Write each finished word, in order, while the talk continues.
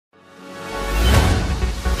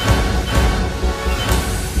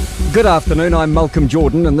Good afternoon, I'm Malcolm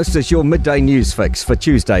Jordan and this is your midday news fix for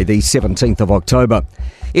Tuesday the 17th of October.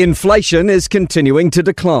 Inflation is continuing to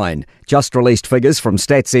decline. Just released figures from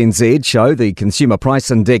Stats NZ show the Consumer Price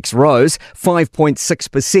Index rose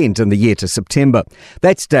 5.6% in the year to September.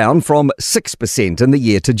 That's down from 6% in the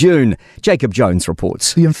year to June. Jacob Jones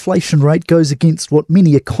reports. The inflation rate goes against what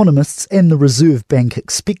many economists and the Reserve Bank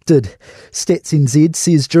expected. Stats NZ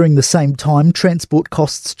says during the same time, transport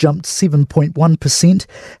costs jumped 7.1%,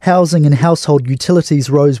 housing and household utilities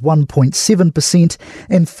rose 1.7%,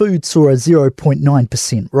 and food saw a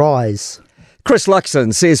 0.9% rise. Chris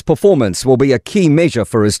Luxon says performance will be a key measure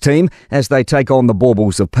for his team as they take on the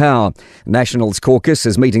baubles of power. Nationals caucus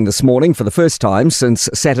is meeting this morning for the first time since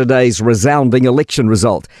Saturday's resounding election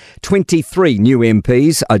result. 23 new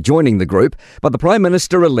MPs are joining the group, but the Prime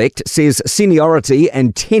Minister-elect says seniority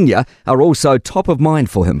and tenure are also top of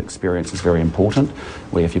mind for him. Experience is very important.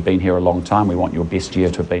 If you've been here a long time, we want your best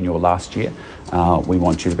year to have been your last year. We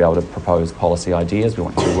want you to be able to propose policy ideas. We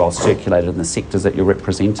want you to be well circulated in the sectors that you're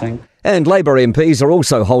representing. And Labour MPs are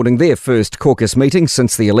also holding their first caucus meeting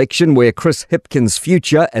since the election, where Chris Hipkins'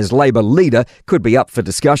 future as Labour leader could be up for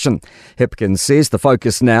discussion. Hipkins says the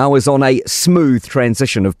focus now is on a smooth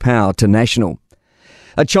transition of power to National.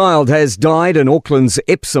 A child has died in Auckland's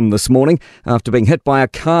Epsom this morning after being hit by a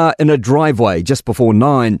car in a driveway just before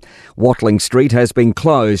 9. Watling Street has been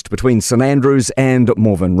closed between St Andrews and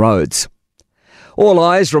Morven Roads. All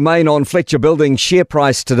eyes remain on Fletcher Building's share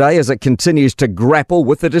price today as it continues to grapple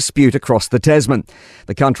with the dispute across the Tasman.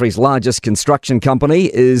 The country's largest construction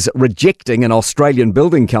company is rejecting an Australian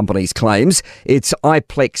building company's claims its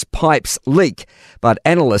Iplex pipes leak, but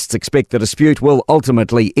analysts expect the dispute will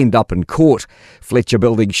ultimately end up in court. Fletcher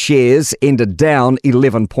Building's shares ended down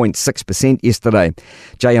 11.6% yesterday.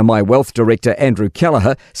 JMI Wealth Director Andrew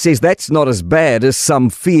Kelleher says that's not as bad as some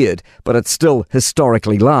feared, but it's still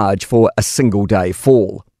historically large for a single day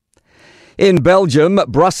fall. In Belgium,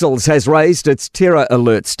 Brussels has raised its terror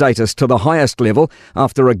alert status to the highest level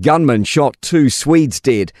after a gunman shot 2 Swedes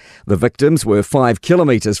dead. The victims were 5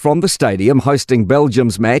 kilometres from the stadium hosting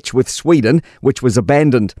Belgium's match with Sweden, which was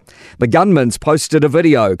abandoned. The gunman's posted a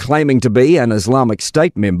video claiming to be an Islamic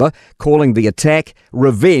State member, calling the attack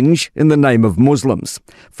revenge in the name of Muslims.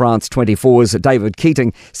 France 24's David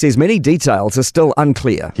Keating says many details are still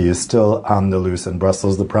unclear. He is still on the loose in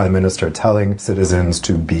Brussels, the Prime Minister telling citizens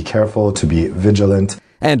to be careful, to be vigilant.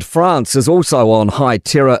 And France is also on high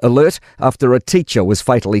terror alert after a teacher was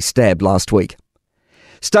fatally stabbed last week.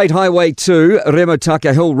 State Highway 2,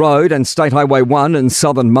 Remotaka Hill Road and State Highway 1 in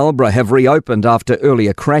southern Marlborough have reopened after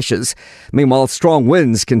earlier crashes. Meanwhile, strong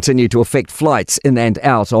winds continue to affect flights in and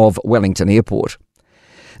out of Wellington Airport.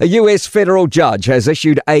 A US federal judge has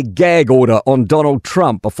issued a gag order on Donald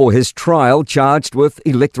Trump before his trial charged with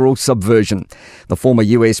electoral subversion. The former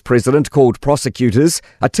US president called prosecutors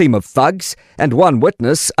a team of thugs and one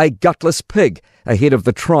witness a gutless pig ahead of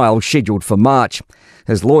the trial scheduled for March.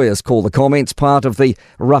 His lawyers call the comments part of the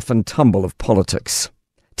rough and tumble of politics.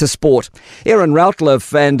 To sport, Erin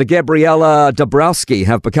Routliffe and Gabriela Dabrowski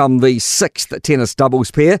have become the 6th tennis doubles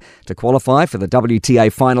pair to qualify for the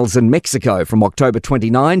WTA finals in Mexico from October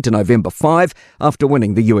 29 to November 5 after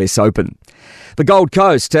winning the US Open. The Gold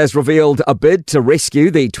Coast has revealed a bid to rescue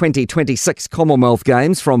the 2026 Commonwealth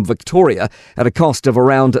Games from Victoria at a cost of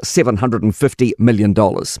around $750 million.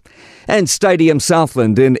 And Stadium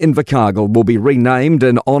Southland in Invercargill will be renamed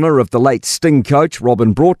in honour of the late Sting coach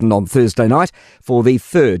Robin Broughton on Thursday night for the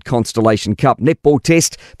third Constellation Cup netball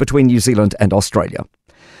test between New Zealand and Australia.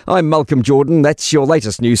 I'm Malcolm Jordan. That's your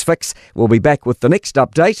latest news fix. We'll be back with the next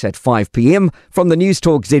update at 5 p.m. from the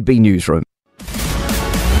Newstalk ZB newsroom.